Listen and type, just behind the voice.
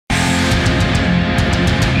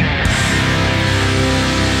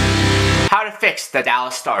fix the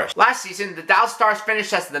Dallas Stars. Last season, the Dallas Stars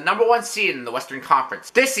finished as the #1 seed in the Western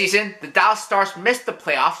Conference. This season, the Dallas Stars missed the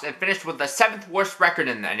playoffs and finished with the 7th worst record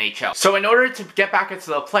in the NHL. So in order to get back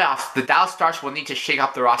into the playoffs, the Dallas Stars will need to shake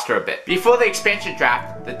up the roster a bit. Before the expansion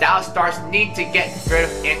draft, the Dallas Stars need to get rid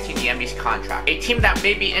of Antti Niemi's contract. A team that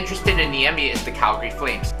may be interested in Niemi is the Calgary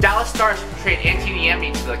Flames. Dallas Stars trade Antti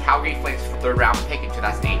Niemi to the Calgary Flames for 3rd round pick in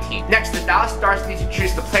 2018. Next, the Dallas Stars need to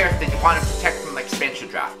choose the players they want to protect from the expansion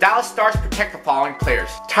draft. Dallas Stars protect the following players: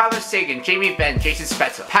 Tyler Seguin, Jamie Benn, Jason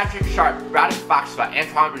Spezza, Patrick Sharp, Radek Faksa,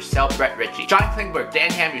 Antoine Roussel, Brett Ritchie, John Klingberg, Dan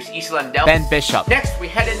Hamhuis, Esa Lindell, Ben Bishop. Next, we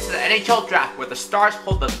head into the NHL Draft, where the Stars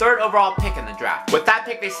hold the 3rd overall pick in the draft. With that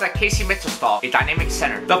pick, they select Casey Mittelstadt, a dynamic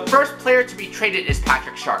center. The first player to be traded is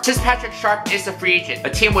Patrick Sharp. Since Patrick Sharp is a free agent, a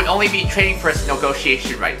team would only be trading for his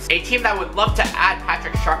negotiation rights. A team that would love to add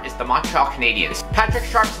Patrick Sharp is the Montreal Canadiens. Patrick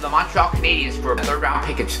Sharp to the Montreal Canadiens for a 3rd round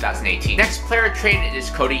pick in 2018. Next player traded is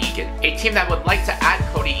Cody Eakin. A team that would like to add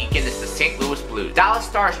Cody Eakin is the St. Louis Blues. Dallas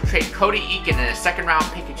Stars trade Cody Eakin in a 2nd round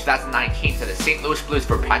pick in 2019 to the St. Louis Blues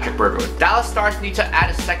for Patrick Berglund. Dallas Stars need to add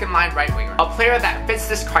a 2nd line right winger. A player that fits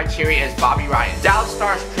this criteria is Bobby Ryan. Dallas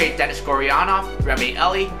Stars trade Denis Gurianov, Remi,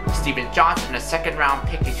 Elie, Stephen Johnson, and a 2nd round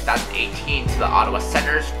pick in 2018 to the Ottawa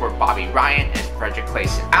Senators for Bobby Ryan and Fredrick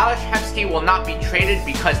Claesson. Alex Hemsky will not be traded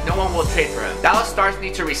because no one will trade for him. Dallas Stars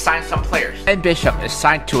need to re-sign some players. Ben Bishop is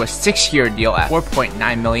signed to a 6-year deal at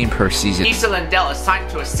 $4.9 million per season. Esa Lindell is signed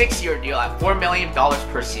to a 6-year deal at $4 million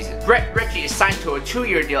per season. Brett Ritchie is signed to a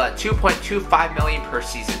 2-year deal at $2.25 million per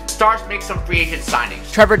season. Stars make some free agent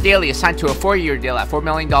signings. Trevor Daley is signed to a 4-year deal at $4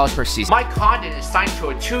 million per season. Mike Condon is signed to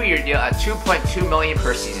a 2-year deal at $2.2 million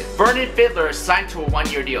per season. Vernon Fiddler is signed to a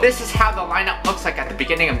 1-year deal. This is how the lineup looks like at the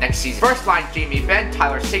beginning of next season. First line, Jamie Benn,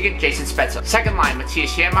 Tyler Seguin, Jason Spezza. 2nd line,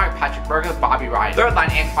 Matthias Janmark, Patrick Berglund, Bobby Ryan. 3rd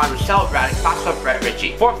line, Antoine Roussel, Radek Faksa, Brett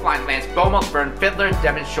Ritchie. 4th line, Lance Beaumont, Vernon Fiddler,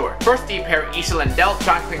 Devin Shore. 1st D pair, Esa Lindell,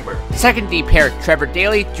 John Klingberg. 2nd D pair, Trevor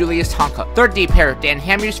Daley, Julius Honka. 3rd D pair, Dan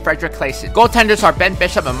Hamhuis, Fredrick Claesson. Goaltenders are Ben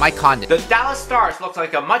Bishop and Mike Condon. The Dallas Stars look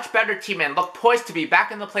like a much better team and look poised to be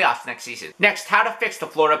back in the playoffs next season. Next, how to fix the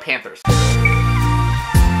Florida Panthers.